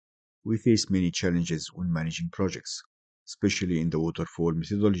we face many challenges when managing projects, especially in the waterfall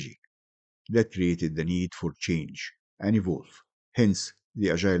methodology, that created the need for change and evolve. Hence,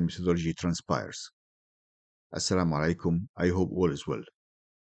 the Agile methodology transpires. Assalamu alaikum, I hope all is well.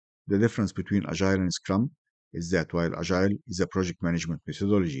 The difference between Agile and Scrum is that while Agile is a project management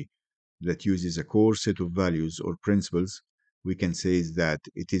methodology that uses a core set of values or principles, we can say that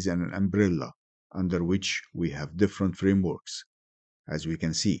it is an umbrella under which we have different frameworks, as we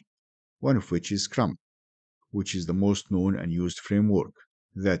can see, one of which is Scrum, which is the most known and used framework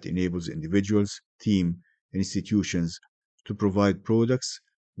that enables individuals, teams, and institutions to provide products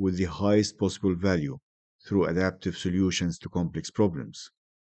with the highest possible value through adaptive solutions to complex problems.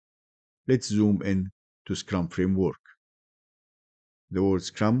 Let's zoom in to Scrum Framework. The word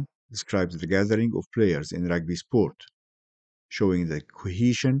Scrum describes the gathering of players in rugby sport, showing the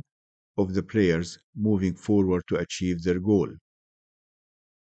cohesion of the players moving forward to achieve their goal.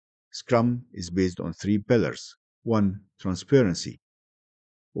 Scrum is based on three pillars. 1. Transparency.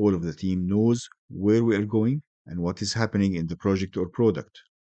 All of the team knows where we are going and what is happening in the project or product.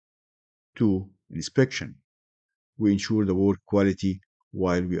 2. Inspection. We ensure the work quality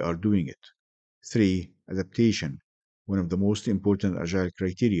while we are doing it. 3. Adaptation. One of the most important agile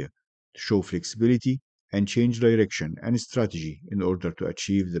criteria to show flexibility and change direction and strategy in order to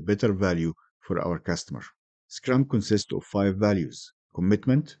achieve the better value for our customer. Scrum consists of 5 values.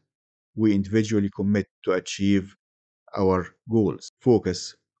 Commitment. We individually commit to achieve our goals.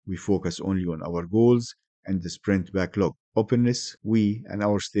 Focus. We focus only on our goals and the sprint backlog. Openness. We and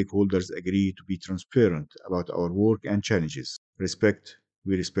our stakeholders agree to be transparent about our work and challenges. Respect.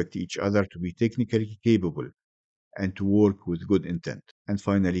 We respect each other to be technically capable and to work with good intent. And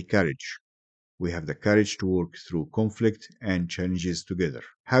finally, courage. We have the courage to work through conflict and challenges together.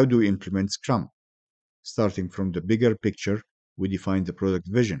 How do we implement Scrum? Starting from the bigger picture, we define the product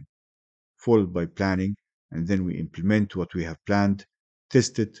vision, followed by planning, and then we implement what we have planned,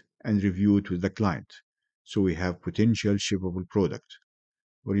 test it, and review it with the client. So we have potential shippable product.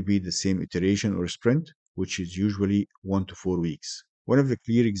 We repeat the same iteration or sprint, which is usually 1 to 4 weeks. One of the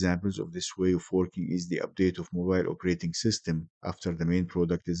clear examples of this way of working is the update of mobile operating system after the main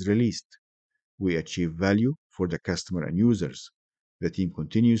product is released. We achieve value for the customer and users. The team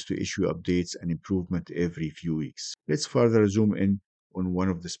continues to issue updates and improvement every few weeks. Let's further zoom in on one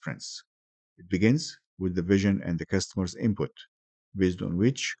of the sprints. It begins with the vision and the customer's input, based on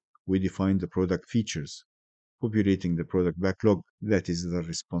which we define the product features, populating the product backlog that is the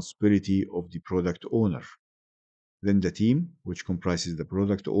responsibility of the product owner. Then the team, which comprises the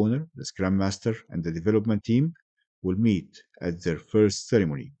product owner, the Scrum Master, and the development team, will meet at their first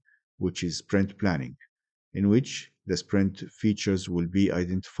ceremony, which is sprint planning, in which the sprint features will be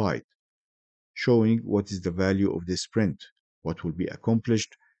identified, showing what is the value of this sprint, what will be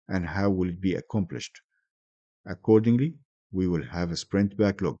accomplished, and how will it be accomplished. Accordingly, we will have a sprint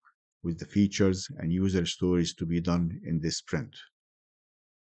backlog with the features and user stories to be done in this sprint.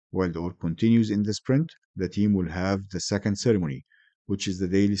 While the work continues in the sprint, the team will have the second ceremony, which is the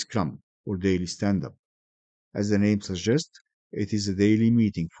daily scrum or daily stand-up. As the name suggests, it is a daily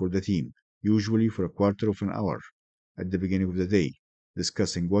meeting for the team, usually for a quarter of an hour at the beginning of the day,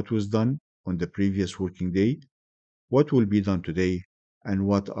 discussing what was done on the previous working day, what will be done today, and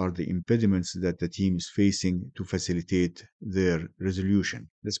what are the impediments that the team is facing to facilitate their resolution.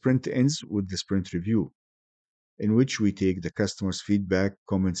 The sprint ends with the sprint review, in which we take the customer's feedback,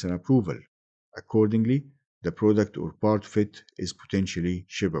 comments, and approval. Accordingly, the product or part of it is potentially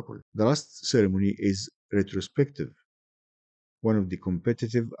shippable. The last ceremony is retrospective, one of the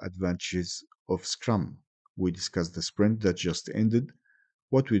competitive advantages of Scrum. We discuss the sprint that just ended,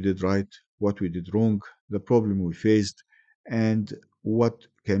 what we did right, what we did wrong, the problem we faced, and what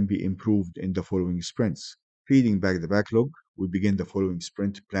can be improved in the following sprints. Feeding back the backlog, we begin the following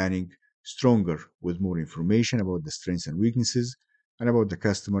sprint planning stronger with more information about the strengths and weaknesses and about the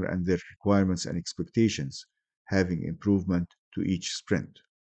customer and their requirements and expectations, having improvement to each sprint.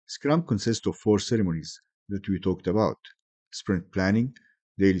 Scrum consists of 4 ceremonies that we talked about: sprint planning,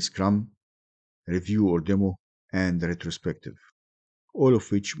 daily scrum, review or demo, and retrospective, all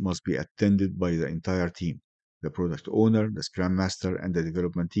of which must be attended by the entire team, the product owner, the Scrum Master, and the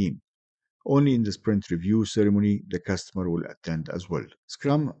development team. Only in the sprint review ceremony the customer will attend as well.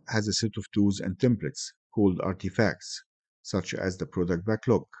 Scrum has a set of tools and templates called artifacts, such as the product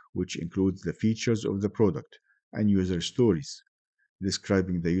backlog, which includes the features of the product, and user stories,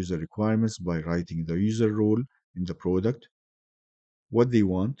 describing the user requirements by writing the user role in the product, what they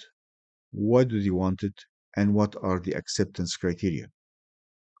want, why do they want it, and what are the acceptance criteria.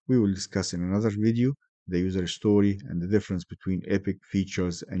 We will discuss in another video the user story and the difference between epic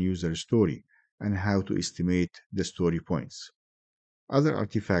features and user story, and how to estimate the story points. Other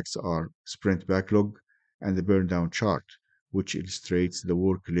artifacts are sprint backlog and the burn down chart, which illustrates the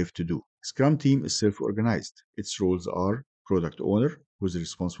work left to do. Scrum team is self-organized. Its roles are product owner, who is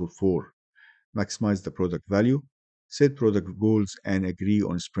responsible for maximize the product value, set product goals and agree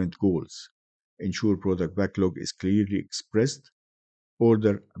on sprint goals, ensure product backlog is clearly expressed,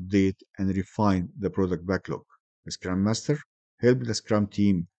 order, update, and refine the product backlog. The Scrum Master help the Scrum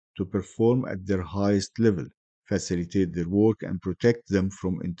team to perform at their highest level, facilitate their work, and protect them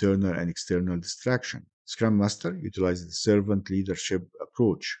from internal and external distraction. Scrum Master utilizes the servant leadership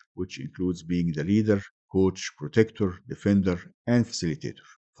approach, which includes being the leader, coach, protector, defender, and facilitator.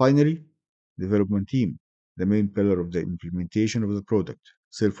 Finally, development team, the main pillar of the implementation of the product,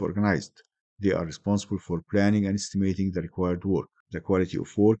 self-organized. They are responsible for planning and estimating the required work, the quality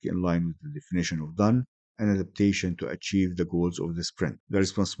of work in line with the definition of done, and adaptation to achieve the goals of the sprint. The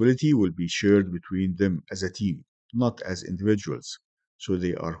responsibility will be shared between them as a team, not as individuals, so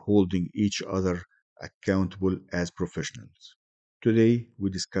they are holding each other accountable as professionals. Today, we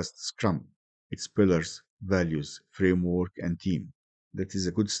discussed Scrum, its pillars, values, framework, and team. That is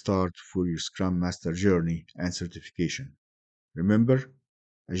a good start for your Scrum Master journey and certification. Remember,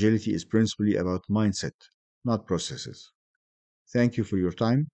 agility is principally about mindset, not processes. Thank you for your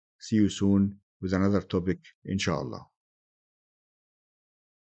time. See you soon with another topic, inshallah.